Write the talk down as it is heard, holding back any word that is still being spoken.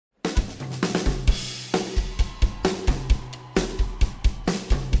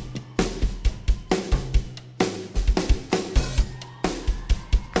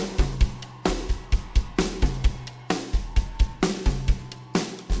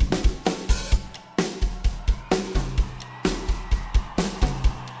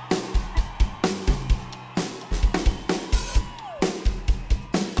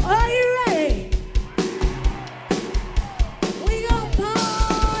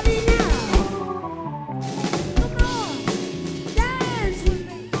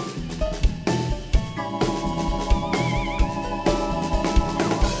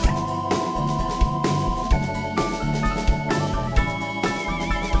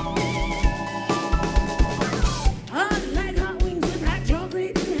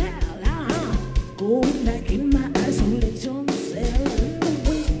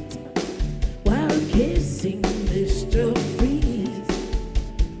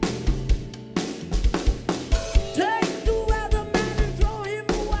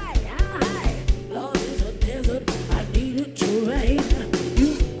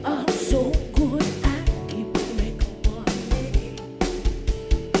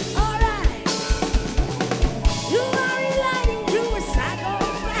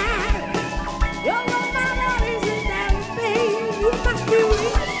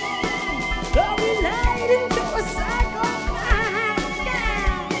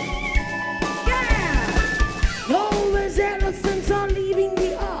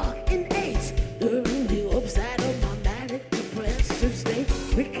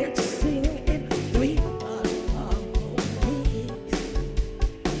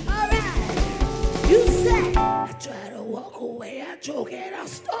try to walk away, I choke and I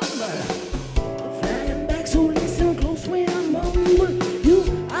stumble. I'm flying back, so listen close when I mumble.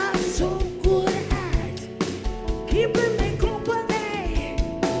 You are so good at keeping me company.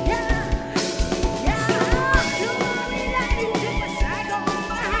 Yeah, yeah, you are related to a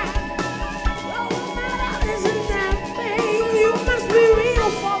psychopath. Oh, my love isn't that big. You must be real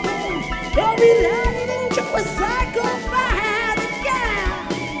for me. You're related to a psychopath.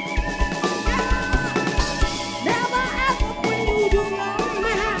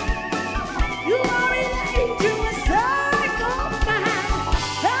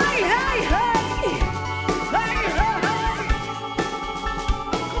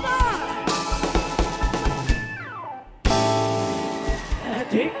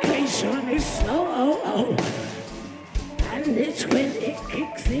 Dedication is slow, and it's when it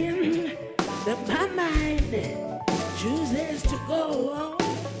kicks in that my mind chooses to go.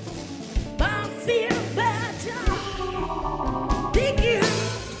 But I feel better thinking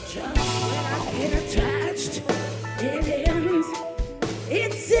just when I get attached, it ends.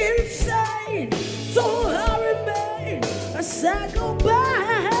 It's insane, so I remain a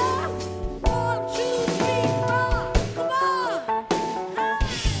psychopath.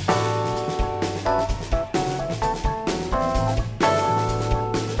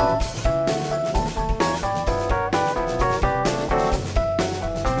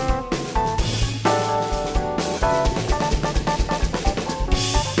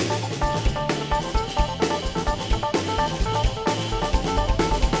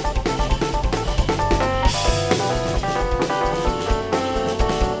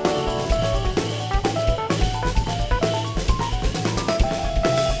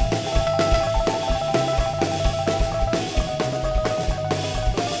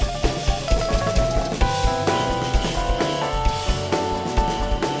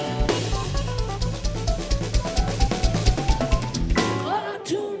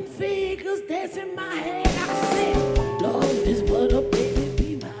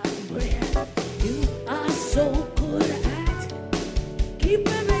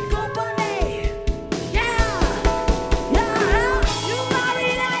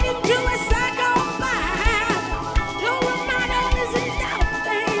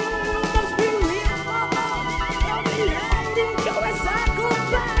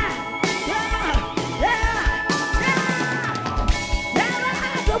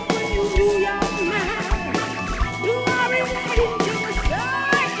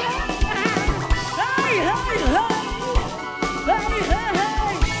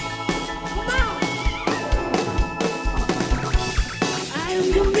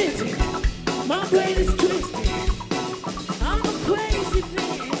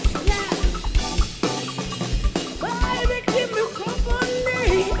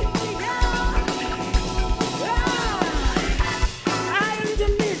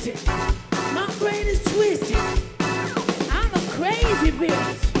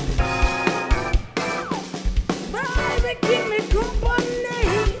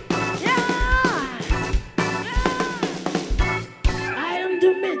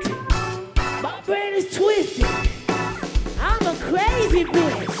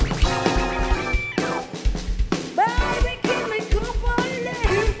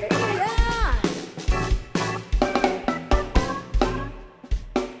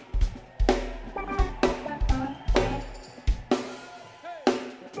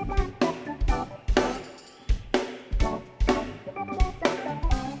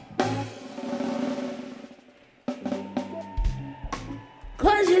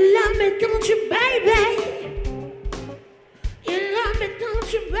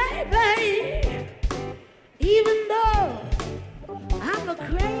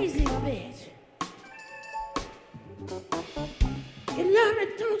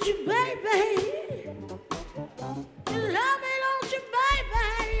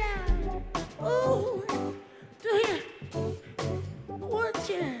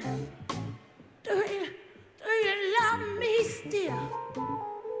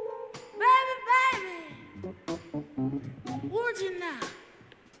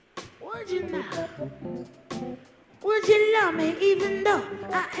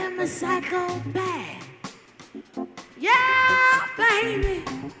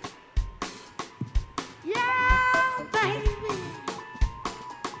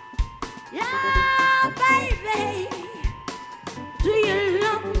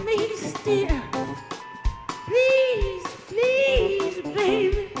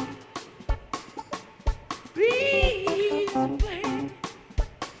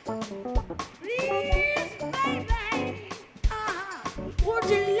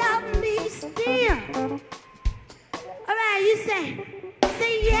 you say?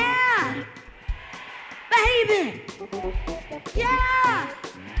 Say yeah, baby. Yeah,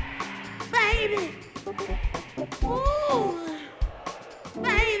 baby. Ooh,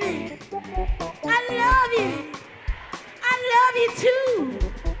 baby. I love you. I love you too,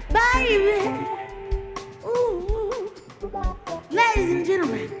 baby. Ooh. Ladies and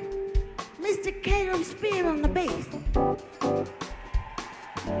gentlemen, Mr. Caleb Spear on the bass.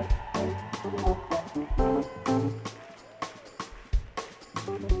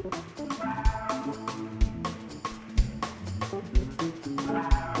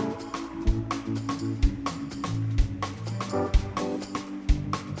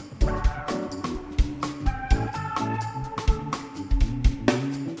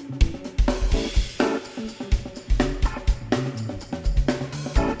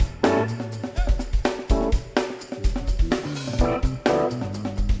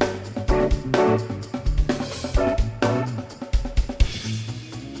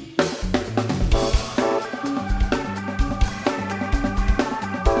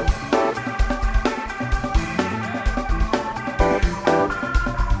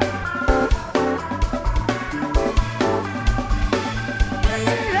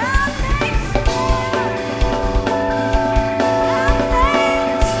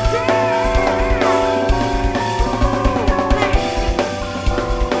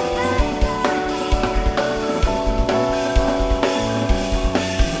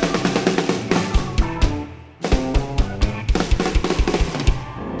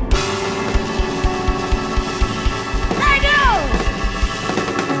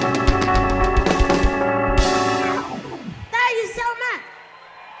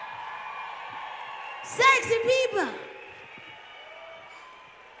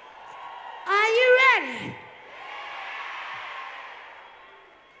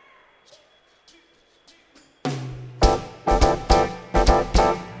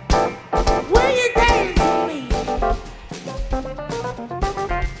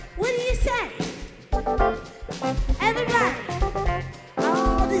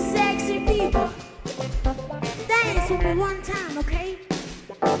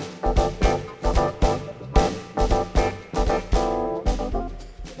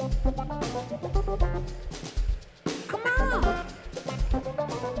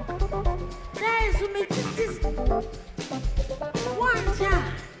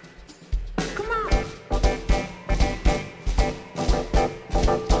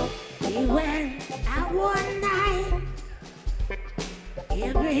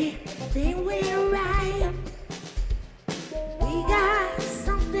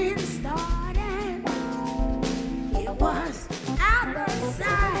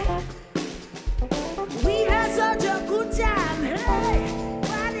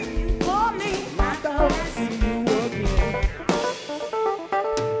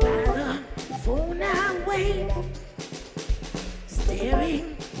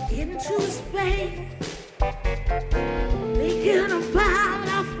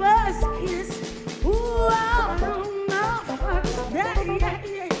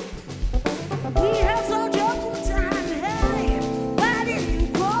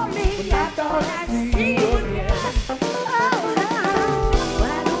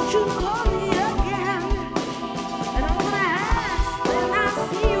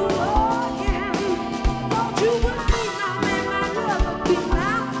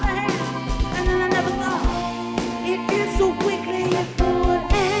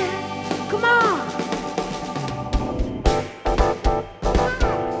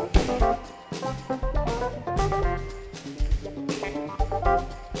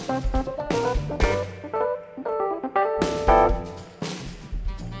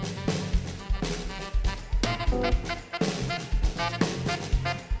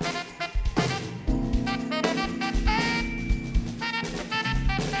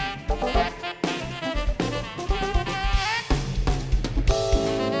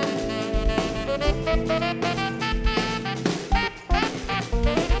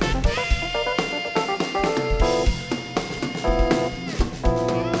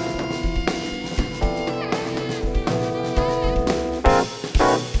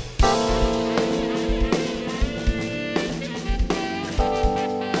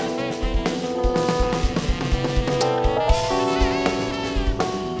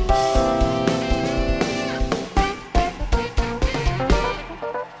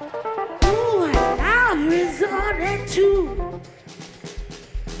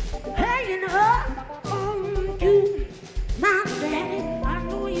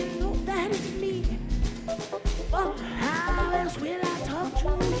 How else will I talk to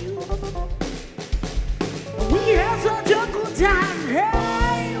you? We have such a good time.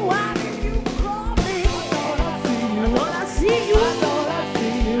 Hey, why did you call me? I thought I'd see you. I thought I'd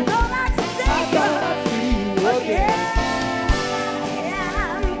see you. I thought I'd see you. I thought I'd see you again.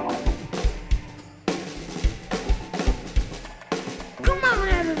 Come on,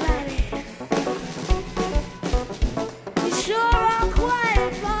 everybody. You sure are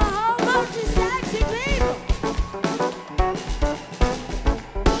quiet for a whole bunch of sexy people.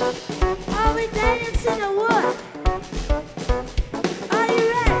 Are we dancing or what? Are you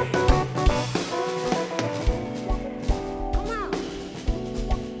ready? Come on.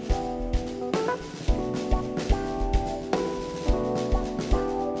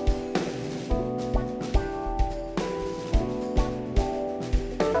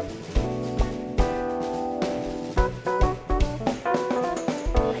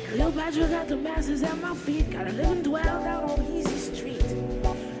 Like Cleopatra got the masses at my feet, got a living dwell down on Easy Street.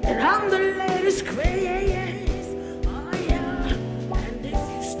 And I'm the latest craze. Oh yeah. And if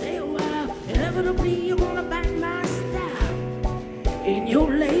you stay a while, inevitably you're gonna bang my style in your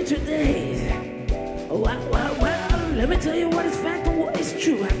later days. Well, let me tell you what is fact and what is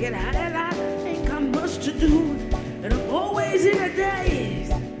true. I get out and I ain't got much to do, and I'm always in a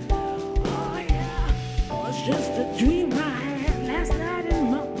daze. Oh yeah, it was just a dream I had last night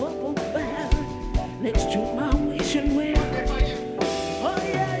in my bubble bath next to my wishing well. Oh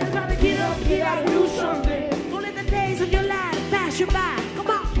yeah, you gotta get up, get out and do something. Don't let the days of your life pass you by. Come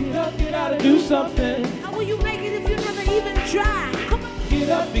on. Get up, get out and do something. How will you make it if you never even try? Come on. Get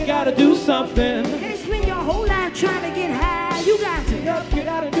up, you gotta do something. You can't spend your whole life trying to get high. You got to. Get up, get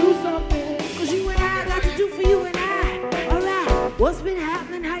out and do something. Cause you and I got to do for you and I. Alright, what's been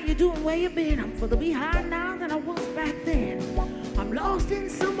happening? How you doing? Where you been? I'm further behind now than I was back then. I'm lost in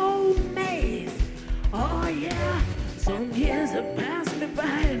some old maze. Oh yeah, some years have passed me by,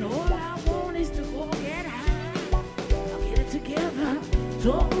 and all I want is to go get high. I'll get it together.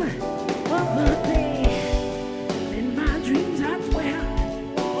 So other day, in my dreams I dwell.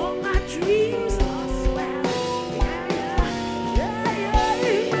 All my dreams are swell. Yeah.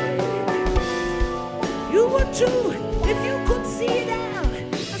 You would too, if you could see that.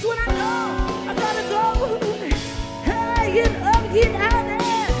 That's what I know. I gotta go. Hey, get up, get out there.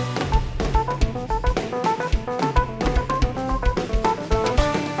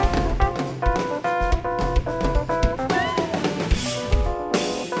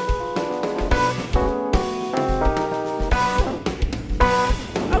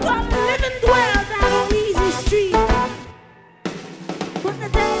 I gotta live and dwell down on Easy Street. But the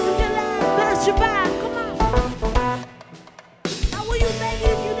days of your life pass you by.